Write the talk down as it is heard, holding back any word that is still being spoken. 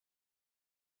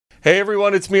Hey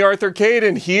everyone, it's me, Arthur Kade,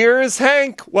 and here's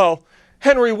Hank. Well,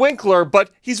 Henry Winkler, but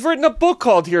he's written a book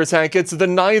called Here's Hank. It's the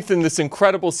 9th in this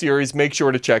incredible series. Make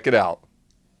sure to check it out.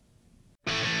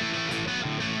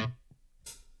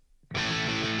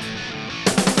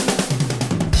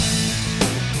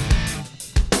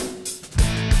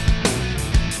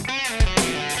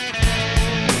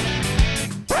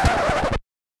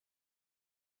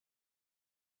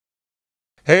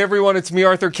 Hey everyone, it's me,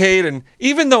 Arthur Kade, and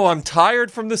even though I'm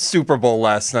tired from the Super Bowl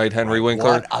last night, Henry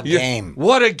Winkler. What a game.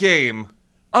 What a game.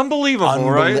 Unbelievable,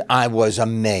 right? I was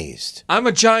amazed. I'm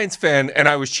a Giants fan, and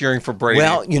I was cheering for Brady.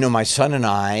 Well, you know, my son and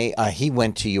I, he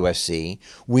went to USC.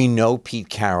 We know Pete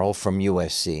Carroll from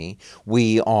USC.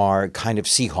 We are kind of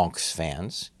Seahawks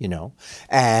fans, you know.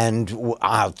 And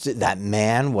that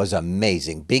man was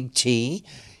amazing. Big T.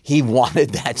 He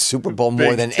wanted that Super Bowl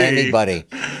more than anybody,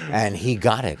 and he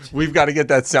got it. We've got to get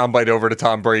that soundbite over to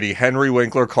Tom Brady. Henry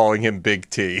Winkler calling him Big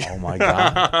T. Oh, my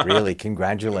God. Really,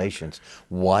 congratulations.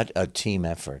 What a team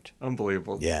effort.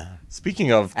 Unbelievable. Yeah.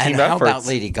 Speaking of team efforts. And how about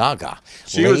Lady Gaga?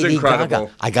 She was incredible.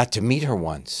 Gaga, I got to meet her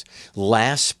once.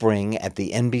 Last spring at the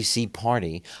NBC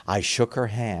party, I shook her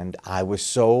hand. I was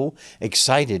so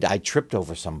excited, I tripped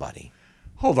over somebody.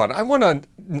 Hold on, I want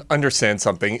to understand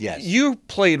something. Yes. You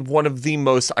played one of the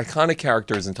most iconic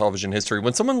characters in television history.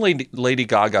 When someone Lady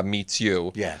Gaga meets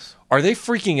you, yes, are they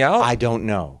freaking out? I don't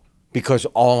know, because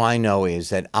all I know is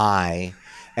that I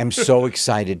am so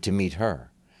excited to meet her.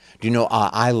 Do you know,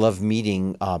 I love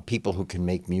meeting people who can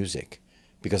make music,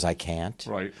 because I can't.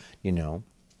 Right. You know.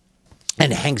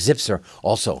 And Hank Zipser,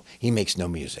 also, he makes no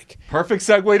music. Perfect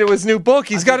segue to his new book.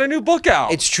 He's got a new book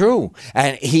out. It's true.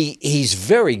 And he's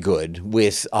very good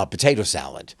with potato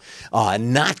salad.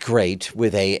 Not great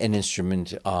with an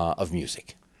instrument of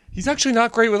music. He's actually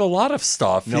not great with a lot of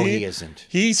stuff. No, he isn't.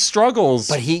 He struggles.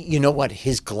 But you know what?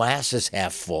 His glass is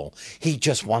half full. He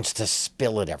just wants to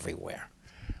spill it everywhere.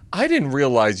 I didn't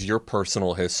realize your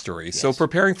personal history. Yes. So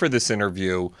preparing for this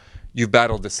interview, you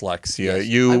battled dyslexia.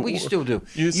 Yes. We still do.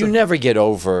 You never get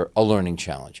over a learning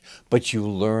challenge, but you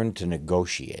learn to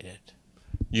negotiate it.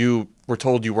 You were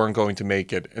told you weren't going to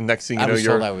make it, and next thing you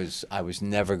know, I was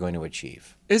never going to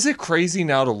achieve. Is it crazy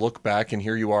now to look back and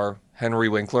here you are, Henry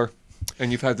Winkler,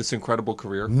 and you've had this incredible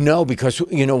career? No, because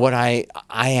you know what? I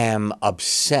am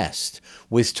obsessed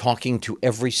with talking to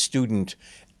every student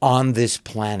on this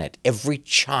planet, every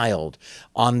child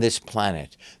on this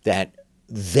planet, that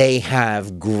they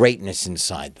have greatness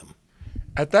inside them.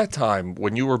 At that time,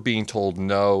 when you were being told,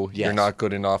 no, you're not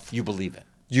good enough. You believe it.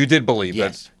 You did believe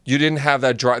it. You didn't have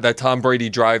that drive, that Tom Brady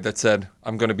drive that said,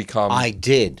 I'm going to become. I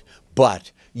did,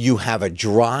 but you have a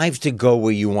drive to go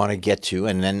where you want to get to,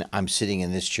 and then I'm sitting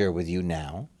in this chair with you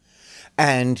now,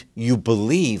 and you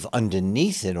believe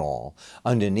underneath it all,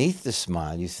 underneath the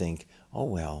smile, you think, oh,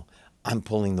 well, I'm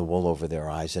pulling the wool over their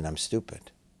eyes and I'm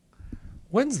stupid.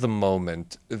 When's the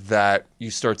moment that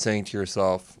you start saying to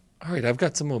yourself, all right, I've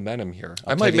got some momentum here.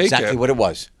 I might make it. Exactly what it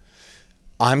was.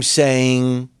 I'm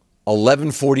saying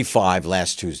 11:45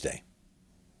 last Tuesday.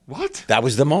 What? That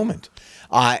was the moment.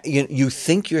 You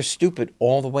think you're stupid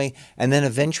all the way, and then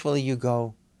eventually you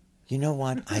go, you know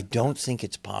what? I don't think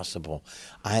it's possible.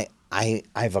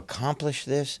 I've accomplished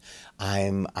this.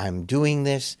 I'm doing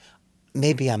this.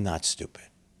 Maybe I'm not stupid.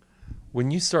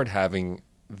 When you start having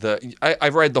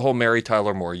I've read the whole Mary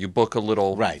Tyler Moore. You book a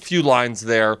little, few lines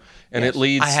there, and it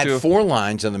leads to... I had 4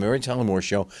 lines on the Mary Tyler Moore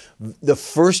show. The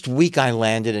first week I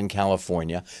landed in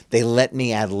California, they let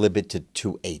me ad-lib it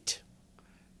to 8.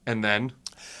 And then?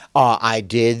 I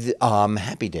did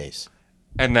Happy Days.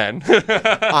 And then?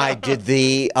 I did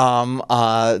the Bob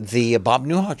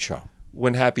Newhart show.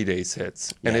 When Happy Days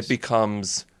hits, and it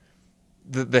becomes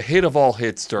the hit of all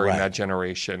hits during that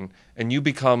generation, and you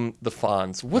become the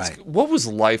Fonz. What was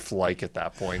life like at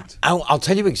that point? I'll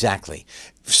tell you exactly.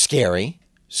 Scary.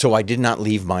 So I did not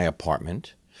leave my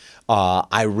apartment.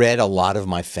 I read a lot of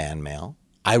my fan mail.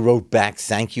 I wrote back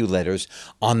thank you letters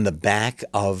on the back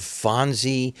of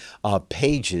Fonzie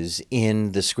pages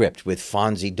in the script with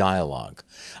Fonzie dialogue.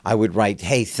 I would write,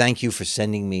 hey, thank you for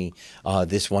sending me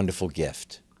this wonderful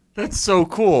gift. That's so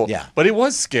cool. Yeah. But it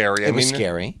was scary. It was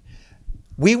scary.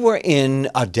 We were in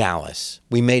Dallas.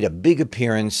 We made a big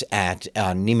appearance at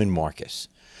Neiman Marcus.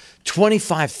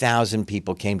 25,000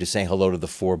 people came to say hello to the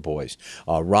 4 boys.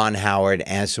 Ron Howard,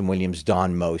 Anson Williams,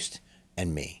 Don Most,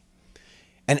 and me.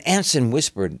 And Anson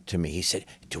whispered to me, he said,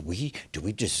 do we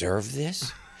deserve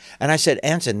this? And I said,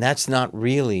 Anson, that's not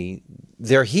really,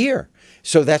 they're here.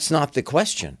 So that's not the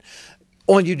question.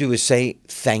 All you do is say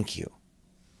thank you.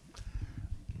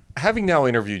 having now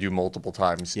interviewed you multiple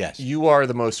times, yes, you are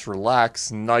the most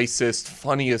relaxed, nicest,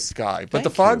 funniest guy. But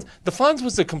Thank the Fonz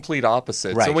was the complete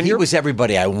opposite. Right. So when he was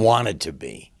everybody I wanted to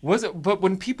be. Was it? But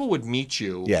when people would meet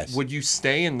you, yes, would you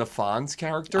stay in the Fonz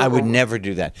character? I would never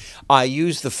do that. I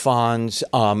used the Fonz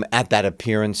at that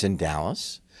appearance in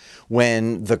Dallas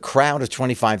when the crowd of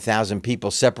 25,000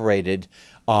 people separated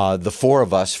the four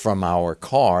of us from our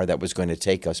car that was going to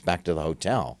take us back to the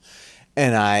hotel.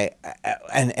 And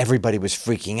everybody was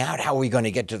freaking out. How are we going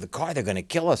to get to the car? They're going to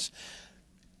kill us.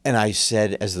 And I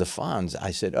said, as the Fonz,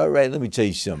 I said, all right, let me tell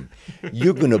you something.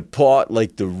 You're going to part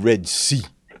like the Red Sea,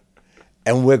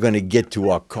 and we're going to get to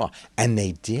our car. And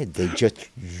they did. They just...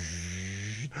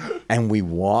 And we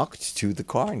walked to the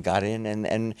car and got in.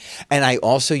 And I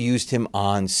also used him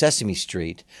on Sesame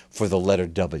Street for the letter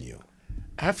W.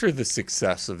 After the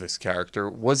success of this character,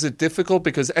 was it difficult?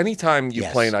 Because anytime you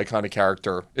play an iconic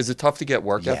character, is it tough to get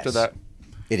work after that?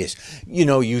 It is. You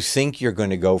know, you think you're going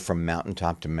to go from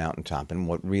mountaintop to mountaintop, and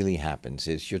what really happens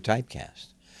is you're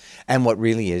typecast. And what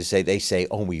really is, they say,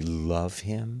 oh, we love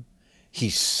him.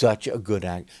 He's such a good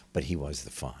actor. But he was the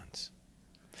Fonz.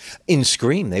 In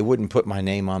Scream, they wouldn't put my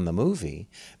name on the movie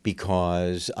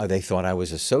because they thought I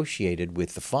was associated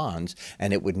with the Fonz,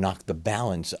 and it would knock the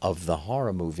balance of the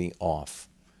horror movie off.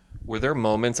 Were there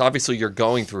moments, obviously you're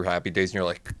going through Happy Days and you're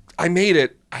like, I made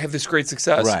it, I have this great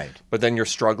success. Right. But then you're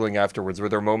struggling afterwards. Were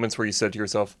there moments where you said to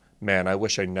yourself, man, I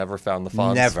wish I never found the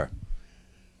Fonz? Never.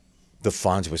 The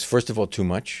Fonz was, first of all, too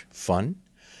much fun.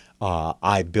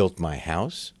 I built my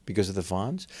house because of the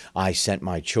Fonz. I sent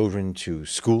my children to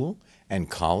school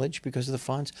and college because of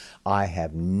the Fonz. I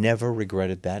have never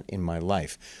regretted that in my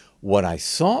life. What I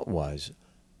thought was,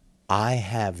 I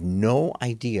have no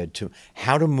idea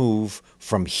how to move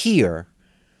from here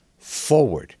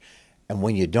forward. And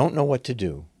when you don't know what to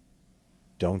do,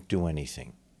 don't do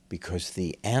anything, because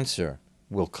the answer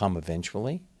will come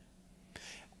eventually.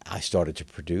 I started to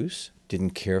produce,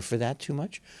 didn't care for that too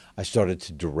much. I started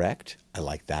to direct. I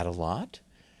liked that a lot.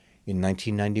 In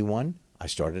 1991, I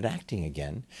started acting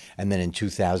again. And then in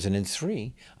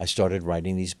 2003, I started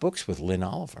writing these books with Lynn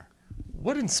Oliver.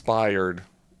 What inspired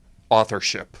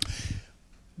authorship?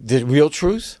 The real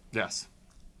truth? Yes.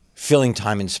 Filling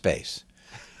time and space.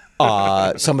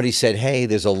 Somebody said, hey,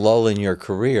 there's a lull in your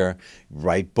career.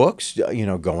 Write books, you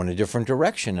know, go in a different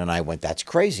direction. And I went, that's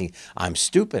crazy. I'm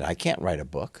stupid. I can't write a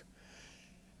book.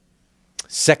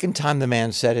 Second time the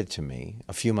man said it to me,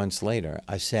 a few months later,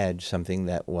 I said something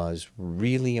that was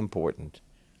really important.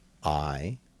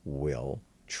 I will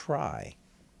try.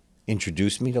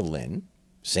 Introduced me to Lynn,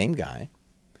 same guy.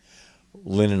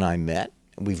 Lynn and I met.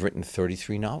 We've written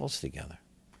 33 novels together.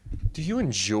 Do you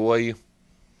enjoy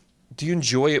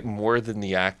it more than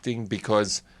the acting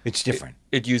because it's different?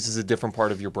 It uses a different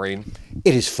part of your brain.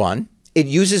 It is fun. It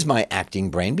uses my acting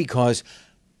brain because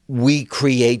we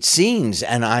create scenes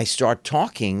and I start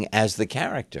talking as the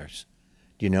characters,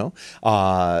 you know?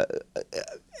 But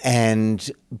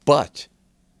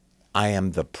I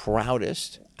am the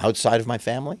proudest, outside of my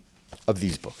family, of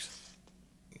these books.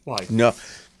 Why? No,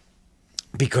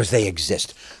 because they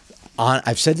exist.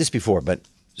 I've said this before, but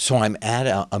so I'm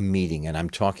at a meeting and I'm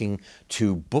talking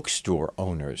to bookstore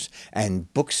owners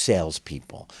and book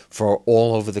salespeople for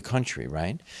all over the country,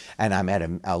 right? And I'm at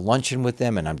a luncheon with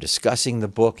them and I'm discussing the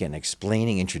book and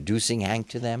introducing Hank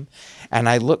to them. And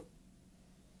I look,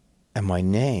 and my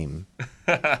name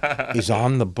is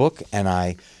on the book, and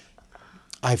I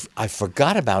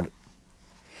forgot about it.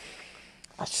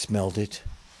 I smelled it.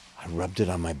 I rubbed it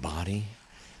on my body.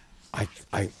 I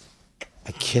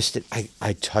kissed it.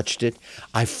 I touched it.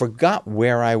 I forgot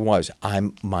where I was.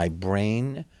 My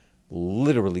brain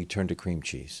literally turned to cream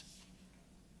cheese.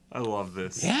 I love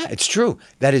this. Yeah, it's true.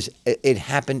 It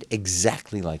happened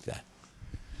exactly like that.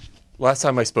 Last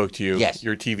time I spoke to you, yes,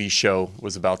 your TV show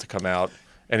was about to come out,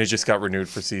 and it just got renewed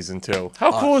for season 2.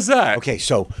 How cool is that? Okay,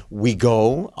 so we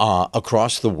go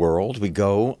across the world. We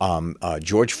go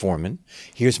George Foreman.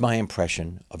 Here's my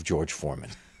impression of George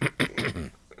Foreman.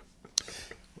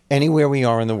 Anywhere we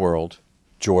are in the world,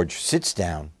 George sits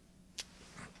down.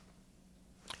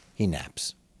 He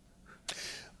naps.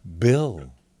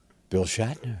 Bill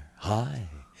Shatner, hi.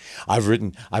 I've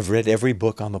read every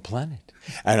book on the planet,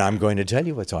 and I'm going to tell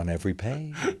you what's on every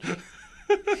page.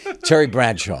 Terry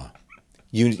Bradshaw,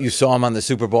 you saw him on the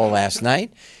Super Bowl last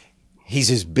night. He's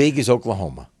as big as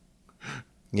Oklahoma,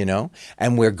 you know?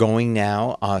 And we're going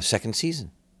now, second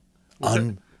season.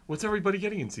 What's everybody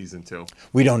getting in season 2?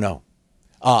 We don't know.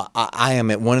 I am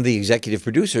one of the executive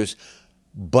producers.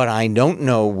 but I don't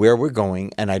know where we're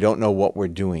going, and I don't know what we're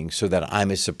doing, so that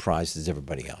I'm as surprised as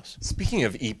everybody else. Speaking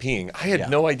of EPing, I had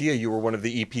no idea you were one of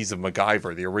the EPs of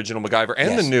MacGyver, the original MacGyver,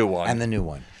 and Yes, the new one. and the new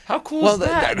one. How cool is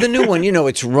that? The new one,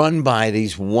 it's run by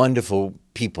these wonderful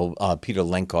people, Peter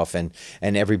Lenkoff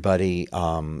and everybody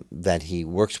that he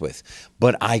works with.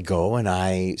 But I go and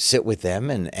I sit with them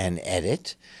and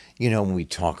edit. And we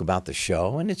talk about the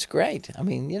show, and it's great. I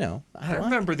mean, I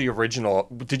remember the original.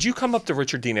 Did you come up to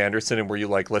Richard Dean Anderson and were you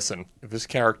like, listen, if this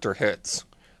character hits,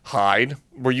 hide?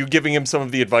 Were you giving him some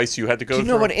of the advice you had to go through?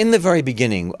 You know what? In the very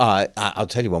beginning, I'll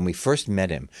tell you, when we first met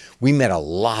him, we met a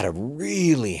lot of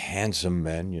really handsome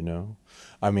men,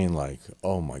 I mean, like,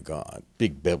 oh, my God,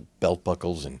 big belt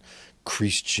buckles and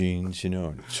creased jeans,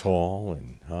 and tall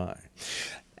and high.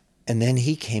 And then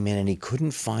he came in and he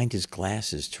couldn't find his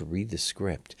glasses to read the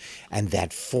script. And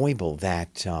that foible,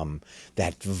 that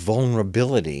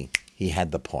vulnerability, he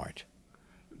had the part.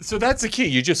 So that's the key.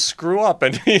 You just screw up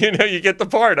and you get the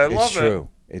part. I love it. It's true.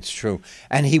 It's true.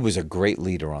 And he was a great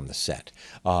leader on the set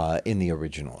in the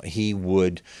original. He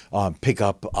would pick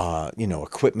up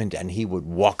equipment, and he would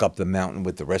walk up the mountain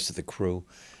with the rest of the crew.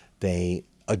 They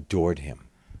adored him.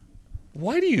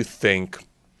 Why do you think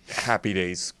Happy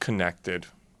Days connected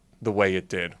the way it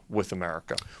did with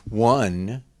America?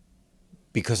 One,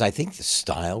 because I think the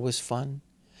style was fun.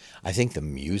 I think the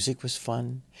music was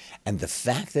fun. And the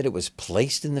fact that it was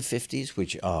placed in the 50s,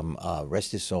 which,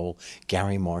 rest his soul,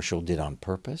 Gary Marshall did on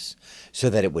purpose, so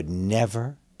that it would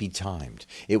never be timed.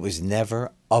 It was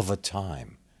never of a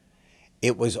time.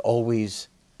 It was always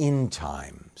in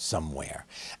time somewhere.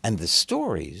 And the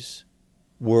stories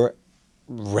were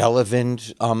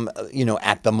relevant,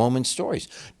 at the moment stories.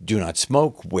 Do not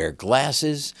smoke, wear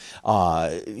glasses,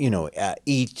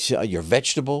 eat your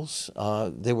vegetables.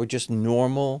 They were just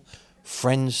normal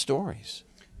friend stories.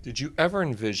 Did you ever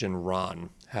envision Ron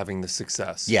having the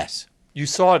success? Yes. You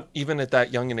saw it even at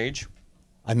that young an age?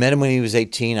 I met him when he was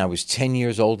 18. I was 10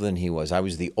 years older than he was. I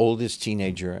was the oldest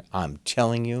teenager. I'm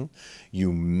telling you,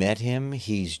 you met him.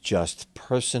 He's just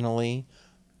personally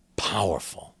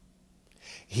powerful.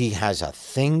 He has a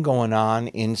thing going on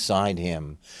inside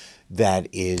him that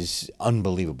is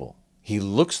unbelievable. He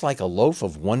looks like a loaf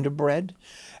of Wonder Bread,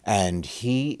 and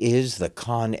he is the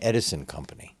Con Edison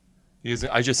company.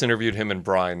 I just interviewed him and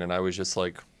Brian, and I was just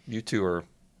like, you two are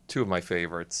two of my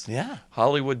favorites. Yeah.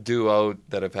 Hollywood duo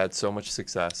that have had so much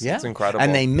success. Yeah. It's incredible.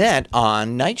 And they met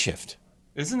on Night Shift.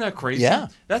 Isn't that crazy? Yeah.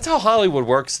 That's how Hollywood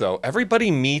works, though.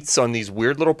 Everybody meets on these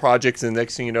weird little projects, and the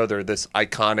next thing you know, they're this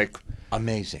iconic.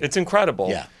 Amazing. It's incredible.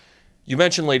 Yeah. You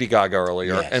mentioned Lady Gaga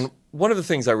earlier, Yes. and one of the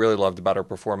things I really loved about her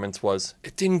performance was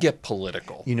it didn't get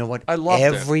political. You know what? I loved it.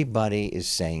 Everybody is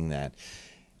saying that.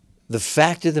 The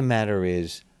fact of the matter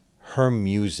is, her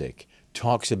music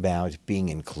talks about being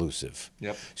inclusive.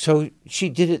 Yep. So she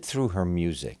did it through her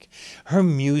music. Her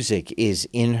music is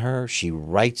in her. She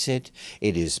writes it.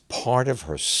 It is part of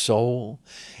her soul.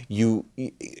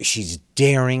 She's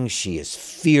daring. She is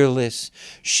fearless.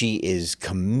 She is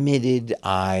committed.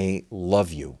 I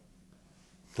love you,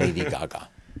 Lady Gaga.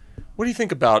 What do you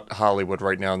think about Hollywood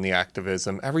right now and the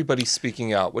activism? Everybody's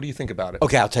speaking out. What do you think about it?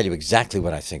 Okay, I'll tell you exactly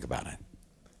what I think about it.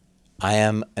 I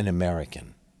am an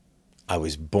American. I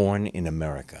was born in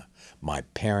America. My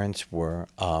parents were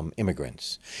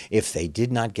immigrants. If they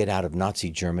did not get out of Nazi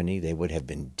Germany, they would have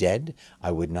been dead.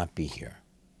 I would not be here.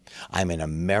 I'm an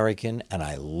American, and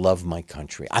I love my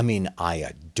country. I mean, I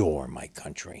adore my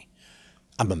country.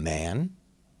 I'm a man.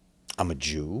 I'm a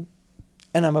Jew.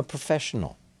 And I'm a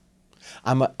professional.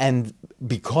 And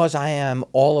because I am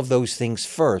all of those things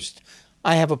first,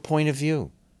 I have a point of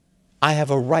view. I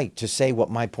have a right to say what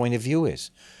my point of view is.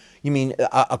 You mean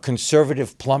a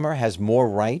conservative plumber has more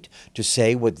right to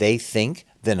say what they think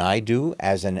than I do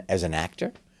as an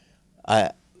actor?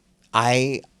 I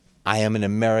am an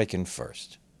American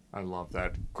first. I love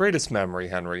that. Greatest memory,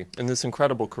 Henry, in this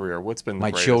incredible career. What's been the My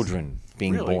greatest? children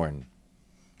being Really? born.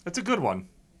 That's a good one.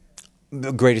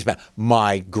 The greatest,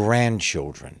 my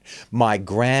grandchildren. My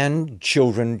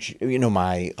grandchildren,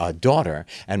 my daughter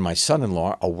and my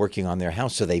son-in-law are working on their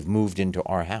house, so they've moved into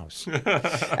our house.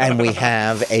 And we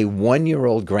have a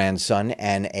 1-year-old grandson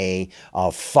and a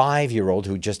 5-year-old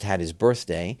who just had his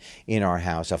birthday in our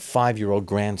house, a 5-year-old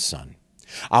grandson.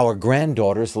 Our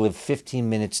granddaughters live 15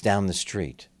 minutes down the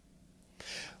street.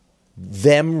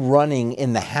 Them running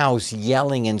in the house,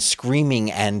 yelling and screaming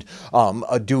and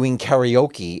doing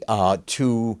karaoke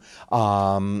to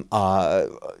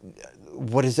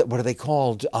what is it? What are they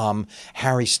called?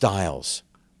 Harry Styles.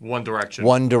 One Direction.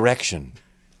 One Direction.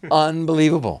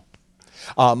 Unbelievable.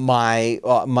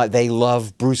 They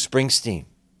love Bruce Springsteen.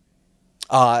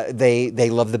 They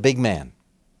love the big man.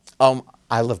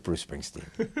 I love Bruce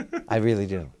Springsteen. I really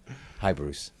do. Hi,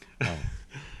 Bruce. Oh.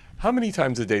 How many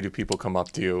times a day do people come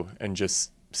up to you and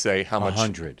just say how much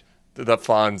 100. The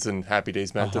Fonz and Happy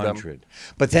Days meant to them? 100.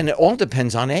 But then it all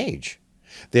depends on age.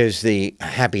 There's the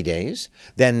Happy Days.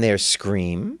 Then there's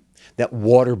Scream, that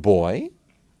Water Boy.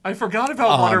 I forgot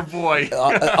about Water Boy.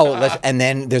 And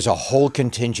then there's a whole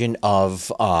contingent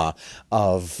of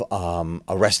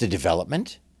Arrested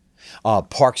Development,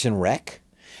 Parks and Rec,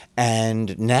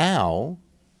 and now,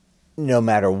 no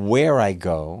matter where I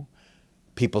go,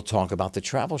 people talk about the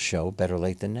travel show Better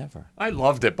Late Than Never. I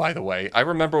loved it, by the way. I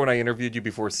remember when I interviewed you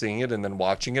before seeing it and then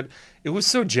watching it. It was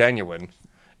so genuine.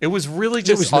 It was really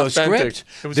just authentic. No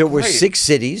script. There were 6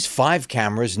 cities, 5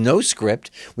 cameras, no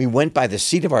script. We went by the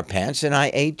seat of our pants, and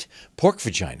I ate pork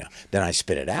vagina. Then I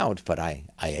spit it out, but I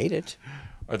ate it.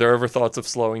 Are there ever thoughts of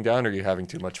slowing down, or are you having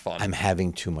too much fun? I'm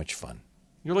having too much fun.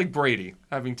 You're like Brady,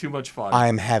 having too much fun.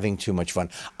 I'm having too much fun.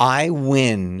 I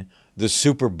win the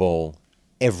Super Bowl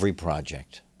every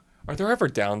project. Are there ever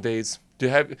down days?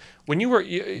 When you were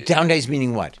down days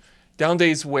meaning what? Down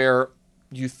days where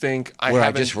you think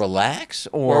I just relax,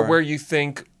 or where you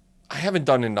think I haven't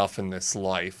done enough in this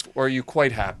life, or are you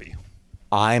quite happy?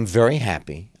 I'm very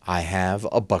happy. I have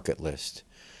a bucket list,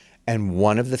 and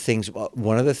one of the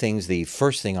things, the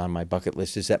first thing on my bucket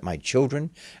list is that my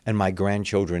children and my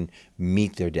grandchildren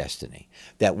meet their destiny.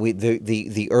 That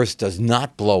the Earth does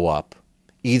not blow up,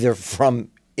 either from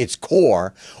its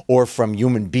core or from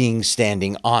human beings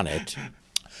standing on it.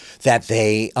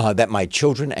 That my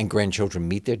children and grandchildren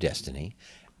meet their destiny,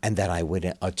 and that I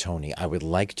win a Tony. I would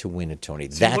like to win a Tony.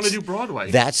 So you want to do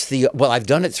Broadway? Well, I've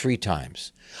done it 3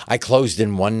 times. I closed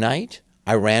in one night.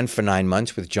 I ran for 9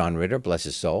 months with John Ritter, bless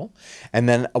his soul, and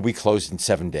then we closed in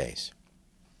 7 days.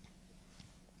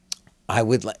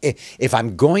 If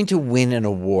I'm going to win an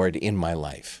award in my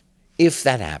life, if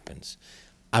that happens,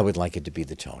 I would like it to be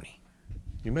the Tony.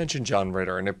 You mentioned John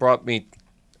Ritter, and it brought me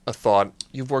a thought.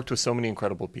 You've worked with so many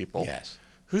incredible people. Yes.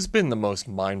 Who's been the most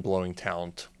mind-blowing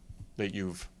talent that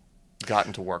you've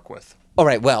gotten to work with? All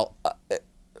right, well,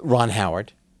 Ron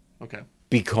Howard. Okay.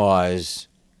 Because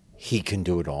he can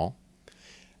do it all.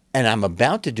 And I'm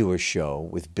about to do a show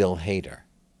with Bill Hader.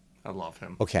 I love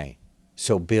him. Okay.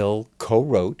 So Bill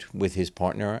co-wrote with his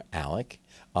partner, Alec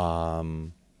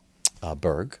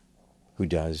Berg, who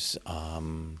does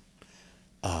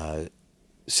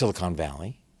Silicon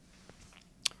Valley.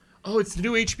 Oh, it's the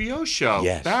new HBO show.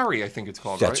 Yes. Barry, I think it's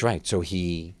called, That's right. So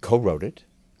he co-wrote it,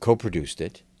 co-produced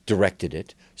it, directed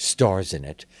it, stars in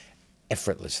it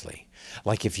effortlessly.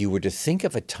 Like if you were to think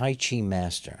of a Tai Chi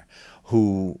master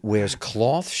who wears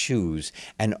cloth shoes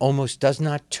and almost does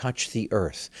not touch the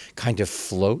earth, kind of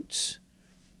floats,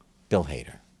 Bill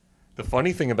Hader. The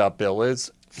funny thing about Bill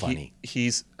is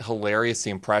he's hilarious,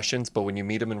 the impressions, but when you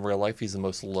meet him in real life, he's the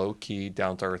most low-key,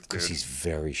 down-to-earth dude. Because he's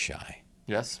very shy.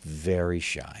 Yes? Very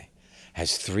shy.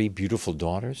 Has 3 beautiful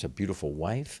daughters, a beautiful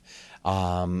wife.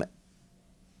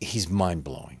 He's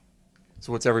mind-blowing.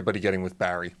 So what's everybody getting with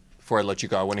Barry? Before I let you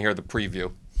go, I want to hear the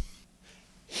preview.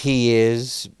 He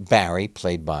is, Barry,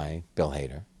 played by Bill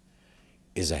Hader,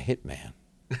 is a hitman.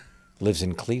 Lives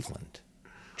in Cleveland.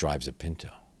 Drives a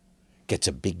Pinto. Gets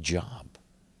a big job.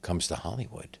 Comes to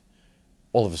Hollywood.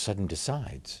 All of a sudden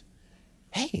decides,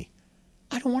 hey,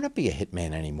 I don't want to be a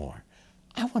hitman anymore.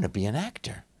 I want to be an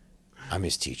actor. I'm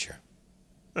his teacher.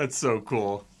 That's so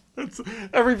cool.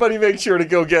 Everybody make sure to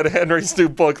go get Henry's new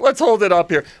book. Let's hold it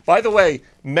up here. By the way,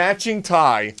 matching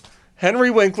tie. Henry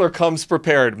Winkler comes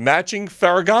prepared. Matching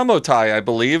Ferragamo tie, I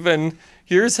believe. And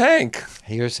here's Hank.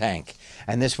 Here's Hank.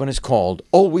 And this one is called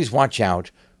Always Watch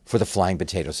Out for the Flying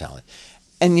Potato Salad.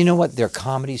 And you know what? They're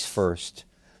comedies first,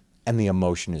 and the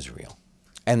emotion is real.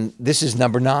 And this is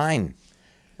number 9.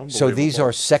 So these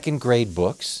are 2nd grade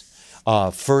books.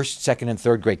 1st, 2nd, and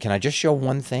 3rd grade. Can I just show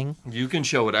one thing? You can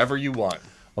show whatever you want.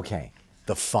 Okay.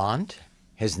 The font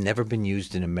has never been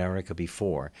used in America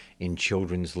before in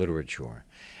children's literature.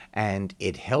 And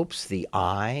it helps the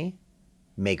eye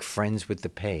make friends with the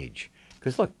page.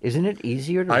 Because look, isn't it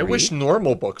easier to read? I wish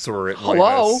normal books were written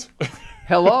like this.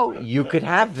 Hello, you could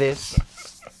have this.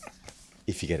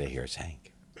 If you get a Here's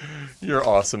Hank. You're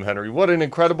awesome, Henry. What an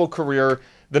incredible career.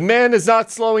 The man is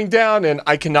not slowing down, and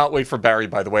I cannot wait for Barry,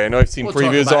 by the way. I know I've seen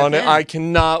previews on it. I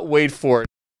cannot wait for it.